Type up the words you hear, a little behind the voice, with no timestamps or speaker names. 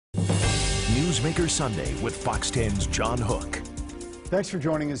Newsmaker Sunday with Fox 10's John Hook. Thanks for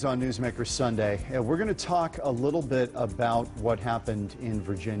joining us on Newsmaker Sunday. We're going to talk a little bit about what happened in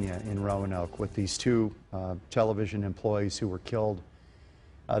Virginia, in Roanoke, with these two television employees who were killed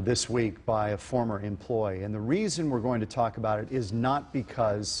this week by a former employee. And the reason we're going to talk about it is not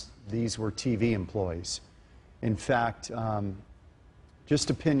because these were TV employees. In fact, just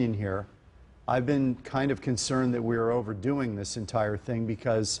opinion here, I've been kind of concerned that we're overdoing this entire thing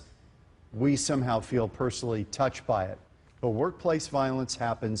because we somehow feel personally touched by it. But workplace violence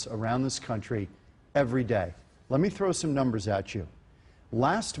happens around this country every day. Let me throw some numbers at you.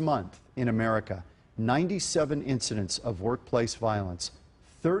 Last month in America, 97 incidents of workplace violence,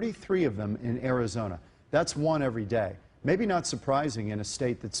 33 of them in Arizona. That's one every day. Maybe not surprising in a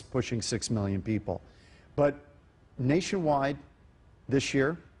state that's pushing 6 million people. But nationwide this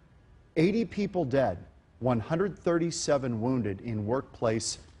year, 80 people dead, 137 wounded in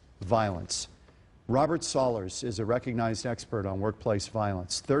workplace violence. Robert Sollars is a recognized expert on workplace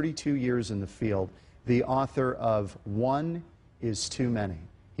violence, 32 years in the field, the author of One is Too Many.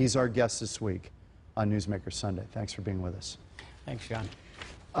 He's our guest this week on Newsmaker Sunday. Thanks for being with us. Thanks,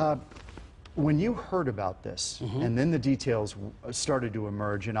 John. When you heard about this, and then the details started to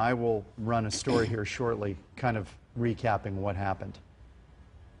emerge, and I will run a story here shortly, kind of recapping what happened.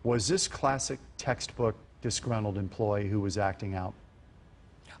 Was this classic textbook disgruntled employee who was acting out?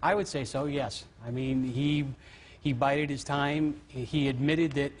 I would say so, yes. I mean, he bided his time. He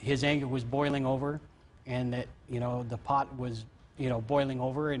admitted that his anger was boiling over and that, the pot was, boiling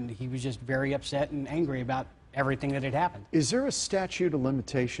over, and he was just very upset and angry about everything that had happened. Is there a statute of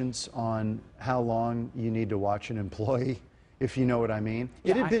limitations on how long you need to watch an employee, if you know what I mean?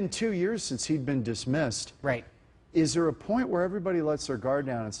 Yeah, it had been 2 years since he'd been dismissed. Right. Is there a point where everybody lets their guard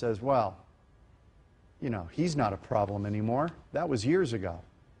down and says, well, he's not a problem anymore? That was years ago.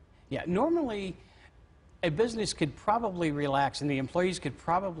 Yeah, normally a business could probably relax, and the employees could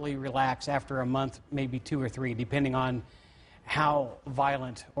probably relax after a month, maybe 2 or 3, depending on how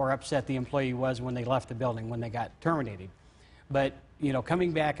violent or upset the employee was when they left the building, when they got terminated. But,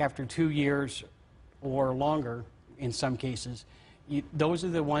 coming back after 2 years or longer, in some cases, those are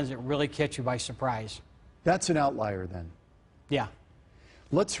the ones that really catch you by surprise. That's an outlier then. Yeah.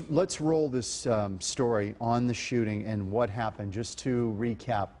 Let's roll this story on the shooting and what happened, just to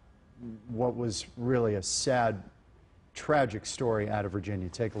recap what was really a sad, tragic story out of Virginia.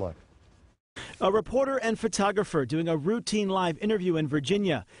 Take a look. A reporter and photographer doing a routine live interview in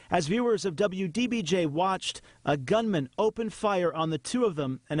Virginia. As viewers of WDBJ watched, a gunman opened fire on the two of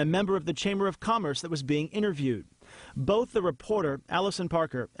them and a member of the Chamber of Commerce that was being interviewed. Both the reporter, Allison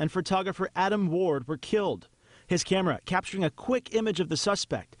Parker, and photographer Adam Ward were killed. His camera capturing a quick image of the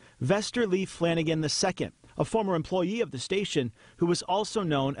suspect, Vester Lee Flanagan II, a former employee of the station who was also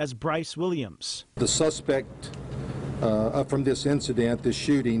known as Bryce Williams. The suspect from this incident, this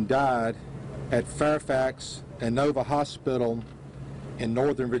shooting, died at Fairfax and Nova Hospital in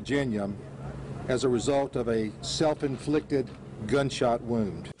Northern Virginia as a result of a self-inflicted gunshot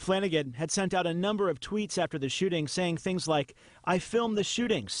wound. Flanagan had sent out a number of tweets after the shooting saying things like, "I filmed the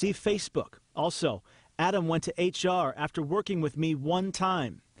shooting, see Facebook." Also, "Adam went to HR after working with me one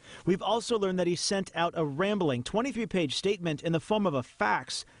time." We've also learned that he sent out a rambling 23-page statement in the form of a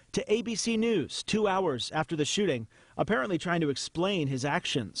fax to ABC News 2 hours after the shooting, apparently trying to explain his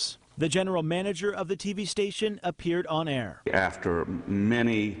actions. The general manager of the TV station appeared on air. After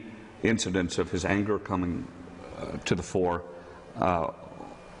many incidents of his anger coming to the fore,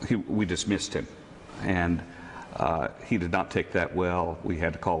 we dismissed him, and he did not take that well. We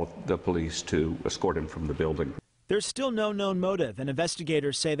had to call the police to escort him from the building. There's still no known motive, and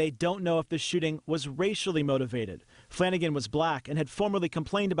investigators say they don't know if the shooting was racially motivated. Flanagan was black and had formerly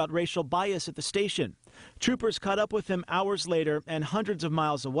complained about racial bias at the station. Troopers caught up with him hours later, and hundreds of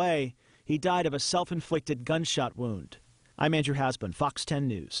miles away, he died of a self-inflicted gunshot wound. I'm Andrew Hasbun, Fox 10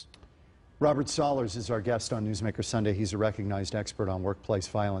 News. Robert Sollars is our guest on Newsmaker Sunday. He's a recognized expert on workplace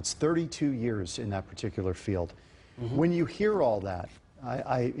violence, 32 years in that particular field. When you hear all that,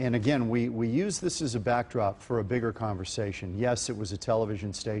 and again, we use this as a backdrop for a bigger conversation. Yes, it was a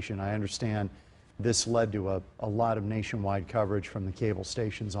television station. I understand this led to a lot of nationwide coverage from the cable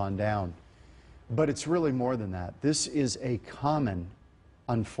stations on down. But it's really more than that. This is a common,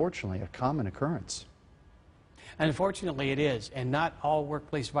 unfortunately, a common occurrence. Unfortunately, it is, and not all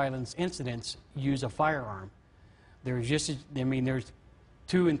workplace violence incidents use a firearm. There's there's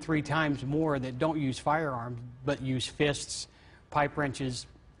 2 and 3 times more that don't use firearms, but use fists, pipe wrenches,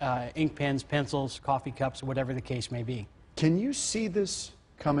 ink pens, pencils, coffee cups, whatever the case may be. Can you see this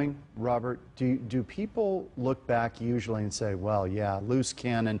coming, Robert? Do people look back usually and say, well, yeah, loose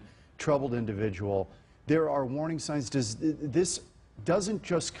cannon, troubled individual, there are warning signs. This doesn't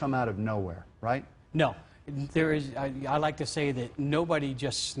just come out of nowhere, right? No. There is, I like to say that nobody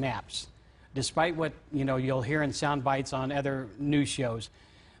just snaps. Despite what you'll hear in sound bites on other news shows,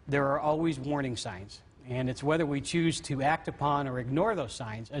 there are always warning signs. And it's whether we choose to act upon or ignore those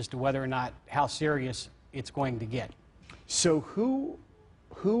signs as to whether or not how serious it's going to get. So who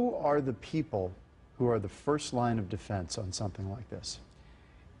are the people who are the first line of defense on something like this?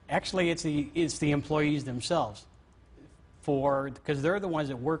 Actually, it's the employees themselves, because they're the ones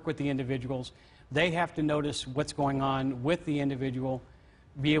that work with the individuals. They have to notice what's going on with the individual,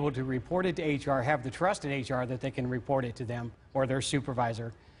 be able to report it to HR, have the trust in HR that they can report it to them or their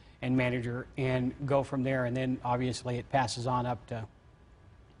supervisor and manager, and go from there. And then obviously it passes on up to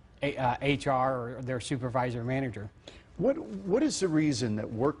HR or their supervisor or manager. What is the reason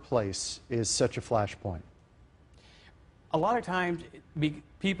that workplace is such a flashpoint? A lot of times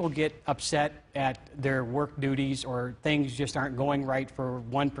people get upset at their work duties, or things just aren't going right for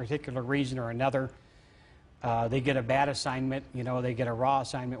one particular reason or another. They get a bad assignment, they get a raw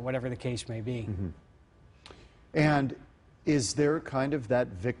assignment, whatever the case may be. Mm-hmm. And is there kind of that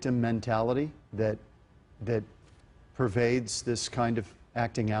victim mentality that pervades this kind of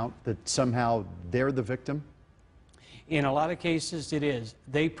acting out, that somehow they're the victim? In a lot of cases it is.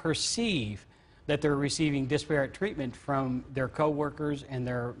 They perceive that they're receiving disparate treatment from their coworkers and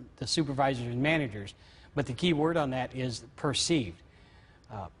the supervisors and managers. But the key word on that is perceived.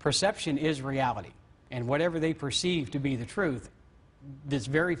 Perception is reality. And whatever they perceive to be the truth, there's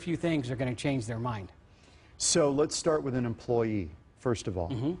very few things are going to change their mind. So let's start with an employee, first of all.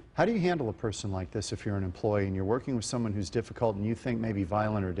 Mm-hmm. How do you handle a person like this if you're an employee and you're working with someone who's difficult and you think maybe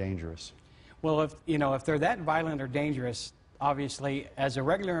violent or dangerous? Well, if they're that violent or dangerous, obviously, as a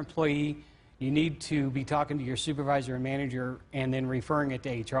regular employee, you need to be talking to your supervisor and manager and then referring it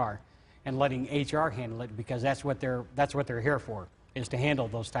to HR and letting HR handle it, because that's what they're here for, is to handle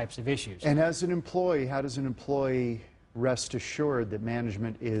those types of issues. And as an employee, how does an employee rest assured that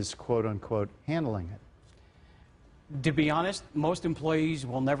management is, quote unquote, handling it? To be honest, most employees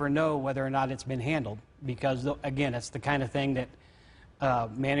will never know whether or not it's been handled, because, again, it's the kind of thing that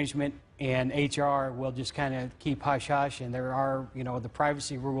management and HR will just kind of keep hush-hush, and there are, the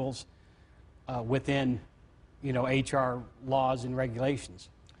privacy rules within, HR laws and regulations.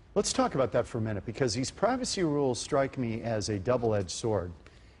 Let's talk about that for a minute, because these privacy rules strike me as a double-edged sword.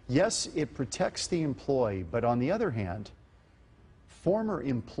 Yes, it protects the employee, but on the other hand, former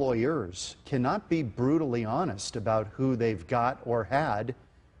employers cannot be brutally honest about who they've got or had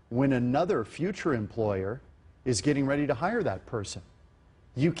when another future employer is getting ready to hire that person.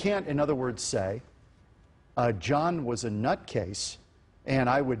 You can't, in other words, say, John was a nutcase and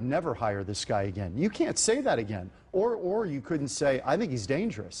I would never hire this guy again. You can't say that again. Or you couldn't say, I think he's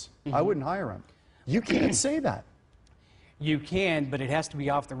dangerous. Mm-hmm. I wouldn't hire him. You can't say that. You can, but it has to be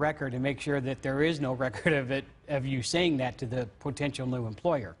off the record and make sure that there is no record of you saying that to the potential new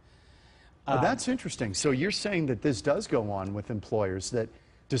employer. Well, that's interesting. So you're saying that this does go on with employers, that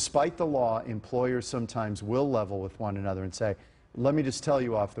despite the law, employers sometimes will level with one another and say, let me just tell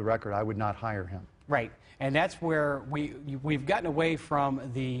you off the record, I would not hire him. Right. And that's where we've gotten away from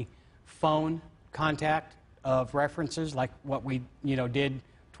the phone contact of references like what we did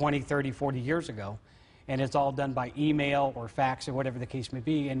 20, 30, 40 years ago. And it's all done by email or fax or whatever the case may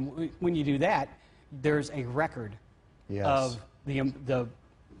be. And when you do that, there's a record of the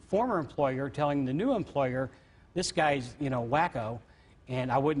former employer telling the new employer, this guy's wacko,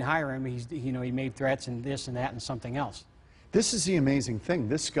 and I wouldn't hire him. He made threats and this and that and something else. This is the amazing thing.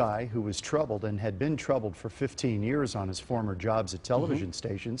 This guy, who was troubled and had been troubled for 15 years on his former jobs at television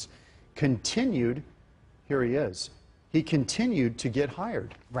stations, continued, here he is, he continued to get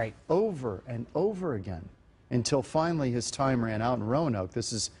hired. Right. Over and over again, until finally his time ran out in Roanoke.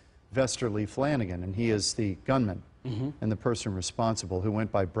 This is Vesterly Flanagan, and he is the gunman and the person responsible, who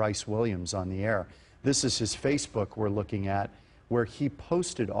went by Bryce Williams on the air. This is his Facebook we're looking at, where he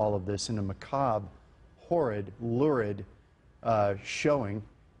posted all of this in a macabre, horrid, lurid showing.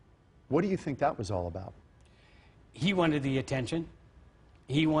 What do you think that was all about? He wanted the attention.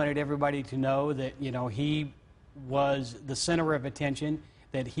 He wanted everybody to know that, he was the center of attention,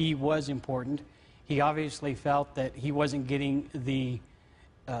 that he was important. He obviously felt that he wasn't getting the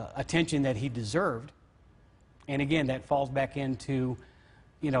attention that he deserved. And again, that falls back into,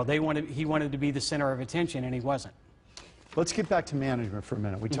 he wanted to be the center of attention, and he wasn't. Let's get back to management for a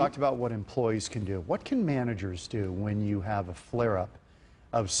minute. We talked about what employees can do. What can managers do when you have a flare-up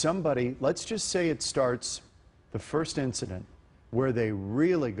of somebody, let's just say it starts, the first incident, where they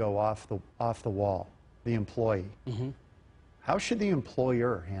really go off the wall, the employee. How should the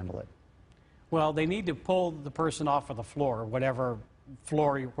employer handle it? Well, they need to pull the person off of the floor, whatever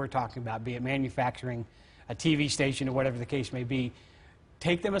floor we're talking about, be it manufacturing, a TV station, or whatever the case may be.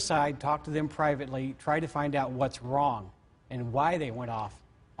 Take them aside, talk to them privately, try to find out what's wrong and why they went off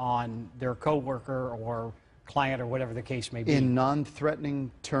on their coworker or client or whatever the case may be. In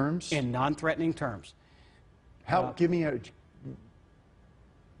non-threatening terms? In non-threatening terms. How? Give me a...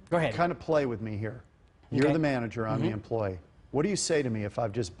 Go ahead. Kind of play with me here. You're Okay. the manager, I'm the employee. What do you say to me if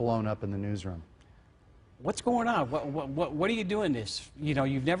I've just blown up in the newsroom? What's going on? What are you doing this? You know,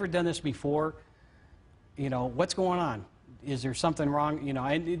 you've never done this before. You know, what's going on? Is there something wrong? You know,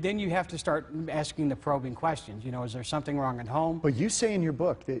 and then you have to start asking the probing questions. You know, is there something wrong at home? But you say in your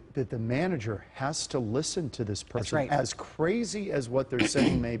book that the manager has to listen to this person. That's right. As crazy as what they're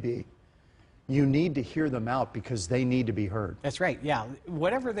saying may be, you need to hear them out because they need to be heard. That's right, yeah.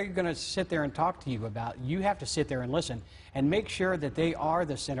 Whatever they're going to sit there and talk to you about, you have to sit there and listen and make sure that they are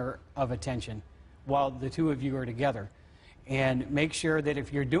the center of attention while the two of you are together. And make sure that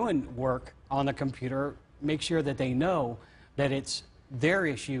if you're doing work on the computer, make sure that they know that it's their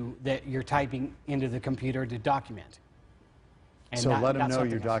issue that you're typing into the computer to document. And So let them not know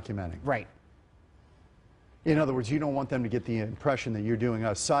something you're else. documenting. Right. In other words, you don't want them to get the impression that you're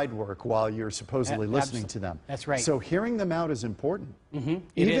doing side work while you're supposedly listening to them. That's right. So hearing them out is important. It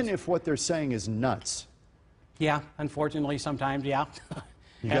Even is. if what they're saying is nuts, Yeah, unfortunately, sometimes, yeah.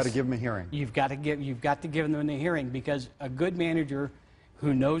 you got to give them a hearing. You've got to give them a hearing, because a good manager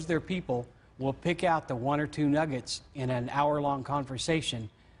who knows their people will pick out the one or two nuggets in an hour-long conversation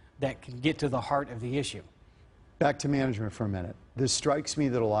that can get to the heart of the issue. Back to management for a minute. This strikes me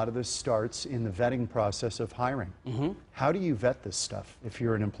that a lot of this starts in the vetting process of hiring. How do you vet this stuff if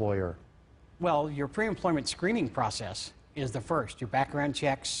you're an employer? Well, your pre-employment screening process is the first. Your background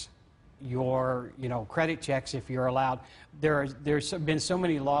checks, your credit checks, if you're allowed. There's been so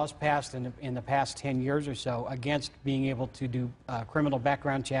many laws passed in the past 10 years or so against being able to do criminal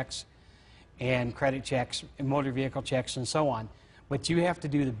background checks and credit checks and motor vehicle checks and so on. But you have to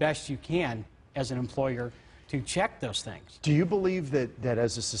do the best you can as an employer to check those things. Do you believe that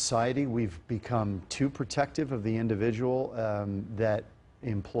as a society we've become too protective of the individual, that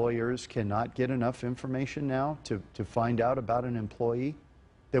employers cannot get enough information now to find out about an employee?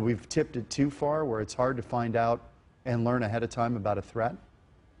 That we've tipped it too far where it's hard to find out and learn ahead of time about a threat?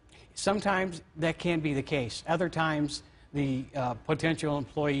 Sometimes that can be the case. Other times the potential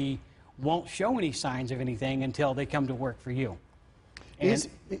employee won't show any signs of anything until they come to work for you. And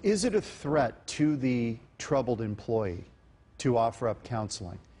Is it a threat to the troubled employee to offer up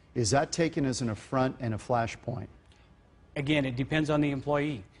counseling? Is that taken as an affront and a flashpoint? again, it depends on the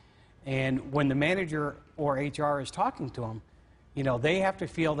employee. And when the manager or HR is talking to them, you know, they have to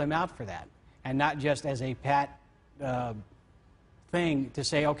feel them out for that, and not just as a pat thing to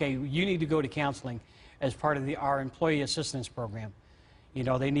say, okay, you need to go to counseling as part of our employee assistance program. You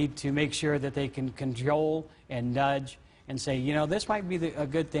know, they need to make sure that they can cajole and nudge and say, you know, this might be a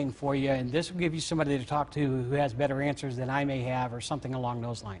good thing for you, and this will give you somebody to talk to who has better answers than I may have, or something along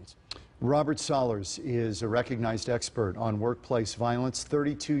those lines. Robert Sollars is a recognized expert on workplace violence,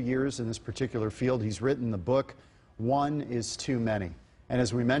 32 years in this particular field. He's written the book, One is Too Many. And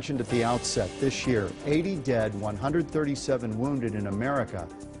as we mentioned at the outset, this year, 80 dead, 137 wounded in America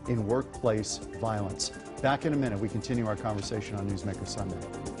in workplace violence. Back in a minute, we continue our conversation on Newsmaker Sunday.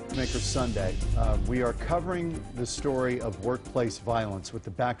 Newsmaker Sunday, we are covering the story of workplace violence with the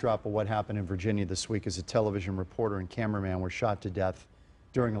backdrop of what happened in Virginia this week as a television reporter and cameraman were shot to death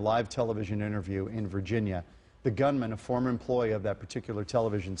during a live television interview in Virginia. The gunman, a former employee of that particular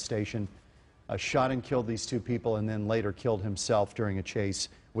television station, shot and killed these two people and then later killed himself during a chase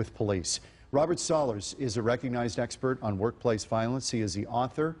with police. Robert Sollars is a recognized expert on workplace violence. He is the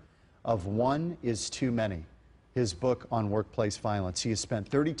author of One is Too Many, his book on workplace violence. He has spent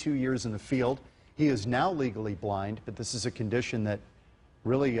 32 years in the field. He is now legally blind, but this is a condition that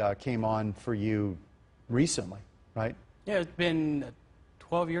really came on for you recently, right? Yeah, it's been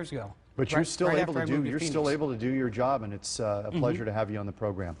 12 years ago. But you're still able to do your job, and it's a pleasure to have you on the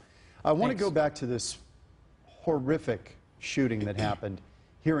program. I want to go back to this horrific shooting that happened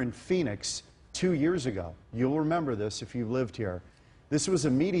here in Phoenix 2 years ago. You'll remember this if you lived here. This was a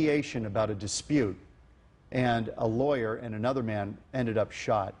mediation about a dispute, and a lawyer and another man ended up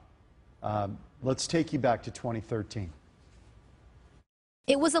shot. Let's take you back to 2013.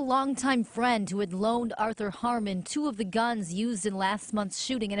 It was a longtime friend who had loaned Arthur Harmon 2 of the guns used in last month's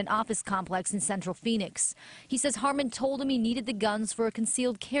shooting at an office complex in central Phoenix. He says Harmon told him he needed the guns for a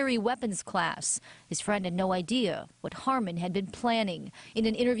concealed carry weapons class. His friend had no idea what Harmon had been planning. In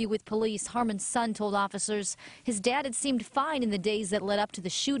an interview with police, Harmon's son told officers his dad had seemed fine in the days that led up to the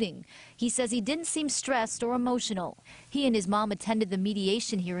shooting. He says he didn't seem stressed or emotional. He and his mom attended the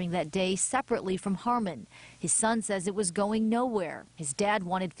mediation hearing that day separately from Harmon. His son says it was going nowhere. His dad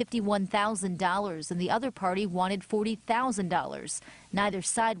wanted $51,000 and the other party wanted $40,000. Neither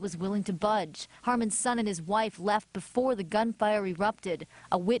side was willing to budge. Harmon's son and his wife left before the gunfire erupted.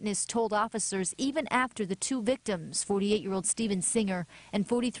 A witness told officers even after the 2 victims, 48-year-old Steven Singer and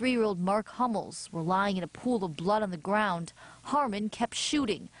 43-year-old Mark Hummels, were lying in a pool of blood on the ground, Harmon kept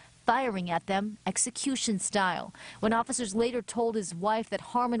shooting, firing at them execution style. When officers later told his wife that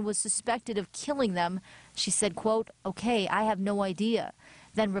Harmon was suspected of killing them, she said, quote, "Okay, I have no idea."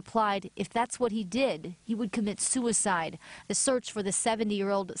 Then replied, if that's what he did, he would commit suicide. The search for the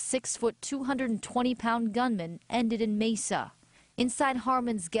 70-year-old, 6-foot, 220-pound gunman ended in Mesa. Inside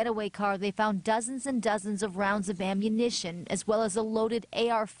Harmon's getaway car, they found dozens and dozens of rounds of ammunition, as well as a loaded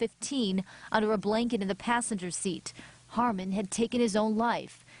AR-15 under a blanket in the passenger seat. Harmon had taken his own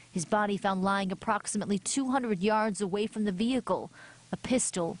life. His body found lying approximately 200 yards away from the vehicle, a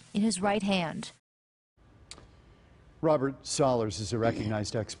pistol in his right hand. Robert Sollars is a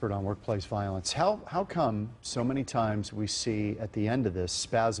recognized expert on workplace violence. How come so many times we see at the end of this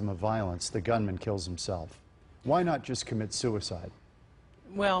spasm of violence, the gunman kills himself? Why not just commit suicide?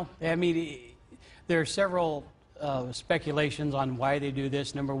 Well, I mean, there are several speculations on why they do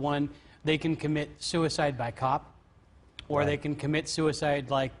this. Number one, they can commit suicide by cop, or right. They can commit suicide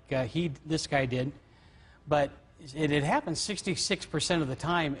like this guy did. But it happens 66% of the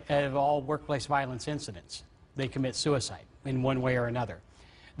time of all workplace violence incidents. They commit suicide in one way or another.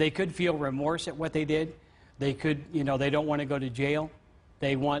 They could feel remorse at what they did. They could, they don't want to go to jail.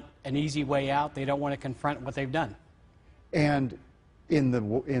 They want an easy way out. They don't want to confront what they've done. And in the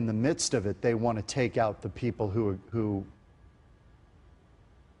midst of it, they want to take out the people who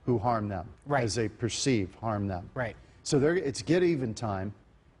harm them, right, as they perceive harm them. Right. So it's get even time,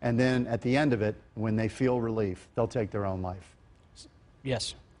 and then at the end of it, when they feel relief, they'll take their own life.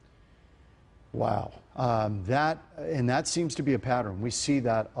 Yes. Wow. That seems to be a pattern. We see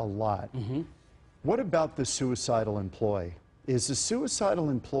that a lot. Mm-hmm. What about the suicidal employee? Is the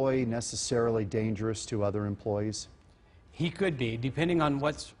suicidal employee necessarily dangerous to other employees? He could be, depending on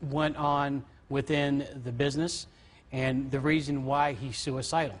what's went on within the business and the reason why he's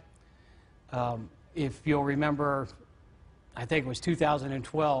suicidal. If you'll remember, I think it was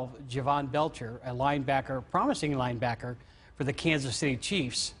 2012, Javon Belcher, a linebacker, promising linebacker for the Kansas City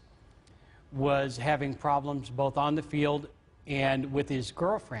Chiefs, was having problems both on the field and with his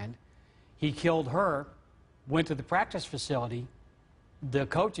girlfriend. He killed her, went to the practice facility. The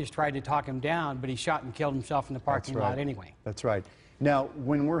coaches tried to talk him down, but he shot and killed himself in the parking lot anyway. That's right. Now,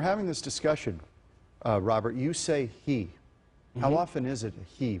 when we're having this discussion, Robert, you say he. Mm-hmm. How often is it a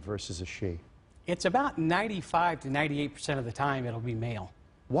he versus a she? It's about 95 to 98% of the time it'll be male.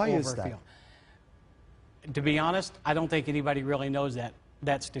 Why is that? To be honest, I don't think anybody really knows that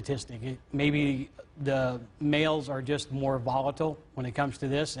statistic. Maybe the males are just more volatile when it comes to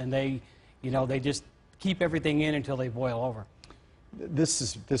this, and they just keep everything in until they boil over. This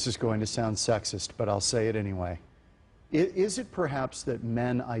is going to sound sexist, but I'll say it anyway. Is it perhaps that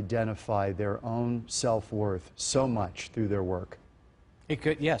men identify their own self-worth so much through their work? It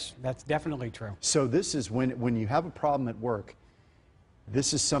could, yes, that's definitely true. So this is when you have a problem at work,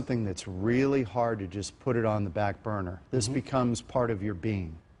 this is something that's really hard to just put it on the back burner. This mm-hmm. becomes part of your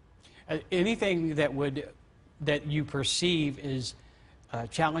being. Anything that you perceive is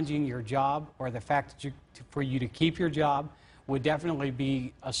challenging your job, or the fact that for you to keep your job, would definitely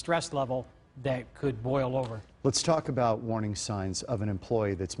be a stress level that could boil over. Let's talk about warning signs of an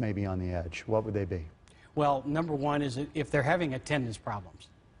employee that's maybe on the edge. What would they be? Well, number one is if they're having attendance problems.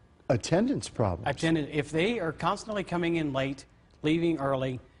 Attendance problems? If they are constantly coming in late, leaving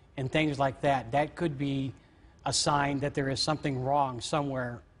early, and things like that, that could be a sign that there is something wrong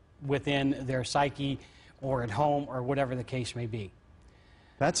somewhere within their psyche or at home or whatever the case may be.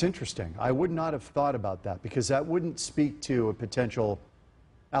 That's interesting. I would not have thought about that, because that wouldn't speak to a potential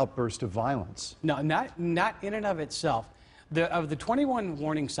outburst of violence. No, not in and of itself. Of the 21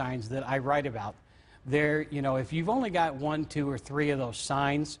 warning signs that I write about, if you've only got 1, 2, or 3 of those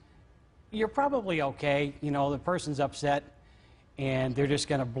signs, you're probably okay. The person's upset, and they're just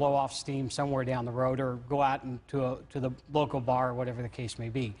going to blow off steam somewhere down the road or go out to the local bar or whatever the case may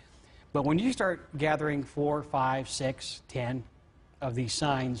be. But when you start gathering 4, 5, 6, 10, of these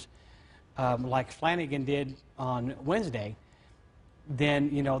signs, like Flanagan did on Wednesday,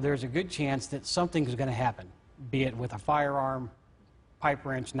 then, you know, there's a good chance that something is going to happen, be it with a firearm, pipe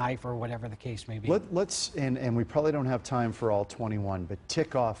wrench, knife, or whatever the case may be. And we probably don't have time for all 21, but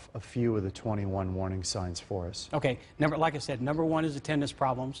tick off a few of the 21 warning signs for us. Okay, like I said, number one is attendance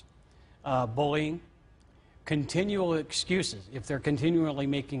problems, bullying, continual excuses. If they're continually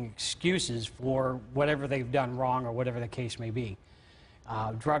making excuses for whatever they've done wrong or whatever the case may be.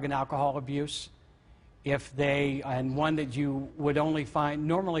 Drug and alcohol abuse. If they, and one that you would only find,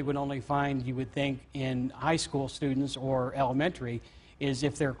 normally would only find, you would think, in high school students or elementary, is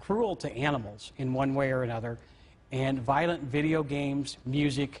if they're cruel to animals in one way or another, and violent video games,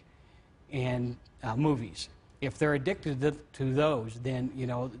 music, and movies. If they're addicted to those, then, you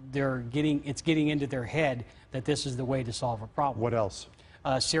know, it's getting into their head that this is the way to solve a problem. What else?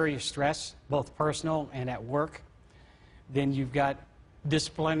 Serious stress, both personal and at work. Then you've got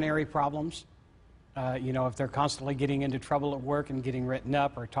disciplinary problems. You know, if they're constantly getting into trouble at work and getting written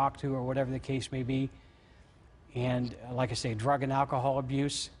up or talked to or whatever the case may be. And like I say, drug and alcohol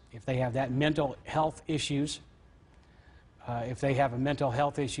abuse. If they have that, mental health issues. If they have a mental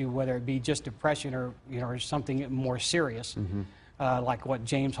health issue, whether it be just depression or, you know, or something more serious, like what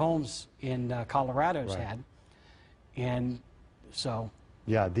James Holmes in Colorado's had. And so.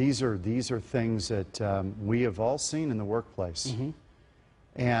 Yeah, these are things that we have all seen in the workplace.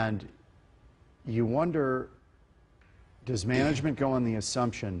 And you wonder, does management go on the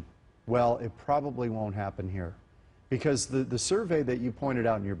assumption, well, it probably won't happen here? Because the survey that you pointed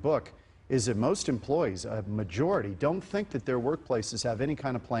out in your book is that most employees, a majority, don't think that their workplaces have any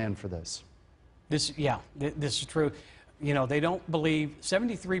kind of plan for this. This is true. You know, they don't believe,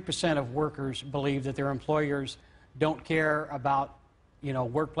 73% of workers believe that their employers don't care about, you know,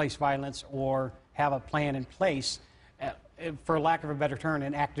 workplace violence or have a plan in place, for lack of a better term,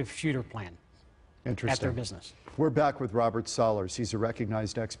 an active shooter plan. Interesting. At their business. We're back with Robert Sollars. He's a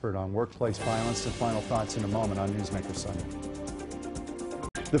recognized expert on workplace violence. And final thoughts in a moment on Newsmaker Sunday.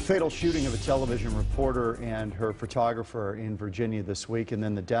 The fatal shooting of a television reporter and her photographer in Virginia this week, and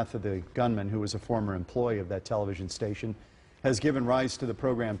then the death of the gunman who was a former employee of that television station, has given rise to the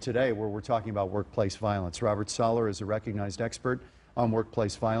program today where we're talking about workplace violence. Robert Sollars is a recognized expert on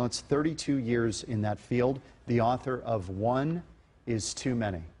workplace violence, 32 years in that field, the author of One is Too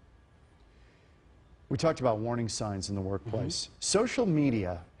Many. We talked about warning signs in the workplace. Social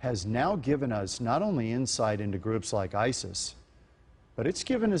media has now given us not only insight into groups like ISIS, but it's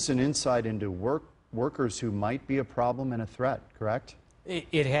given us an insight into workers who might be a problem and a threat, correct?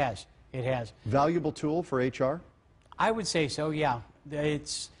 It has. It has. Valuable tool for HR? I would say so, yeah.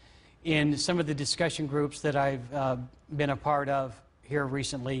 It's in some of the discussion groups that I've been a part of here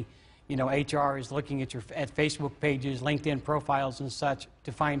recently. You know, HR is looking at at Facebook pages, LinkedIn profiles and such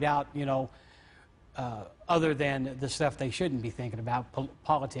to find out, you know, other than the stuff they shouldn't be thinking about,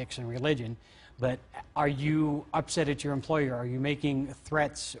 politics and religion. But are you upset at your employer? Are you making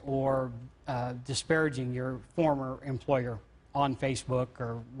threats or disparaging your former employer on Facebook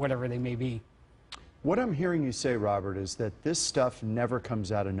or whatever they may be? What I'm hearing you say, Robert, is that this stuff never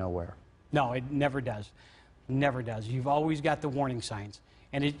comes out of nowhere. No, it never does. Never does. You've always got the warning signs.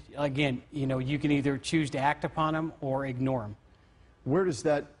 And it, again, you know, you can either choose to act upon them or ignore them. Where does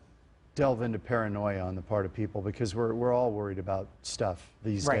that delve into paranoia on the part of people? Because we're all worried about stuff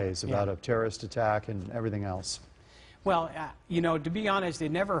these days, about a terrorist attack and everything else. Well, you know, to be honest,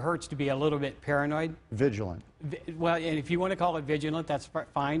 it never hurts to be a little bit paranoid. Vigilant. Well, and if you want to call it vigilant, that's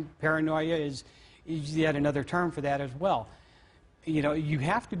fine. Paranoia is yet another term for that as well. You know, you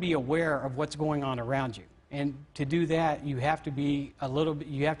have to be aware of what's going on around you. And to do that, you have to be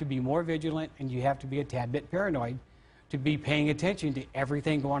you have to be more vigilant, and you have to be a tad bit paranoid to be paying attention to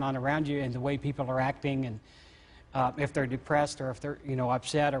everything going on around you and the way people are acting, and if they're depressed or if they're, you know,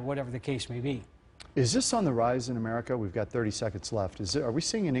 upset or whatever the case may be. Is this on the rise in America? We've got 30 seconds left. Are we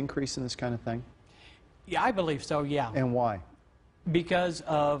seeing an increase in this kind of thing? Yeah, I believe so, yeah. And why? Because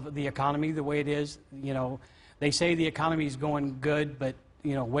of the economy the way it is. You know, they say the economy is going good, but,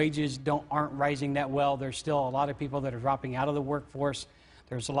 you know, wages aren't rising that well. There's still a lot of people that are dropping out of the workforce.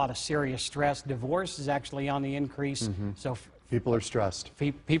 There's a lot of serious stress. Divorce is actually on the increase. So people are stressed.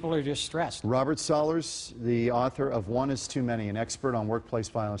 People are just stressed. Robert Sollars, the author of One is Too Many, an expert on workplace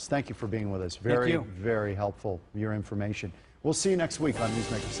violence. Thank you for being with us. Very, very helpful, your information. We'll see you next week on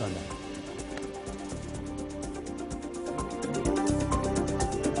Newsmaker Sunday.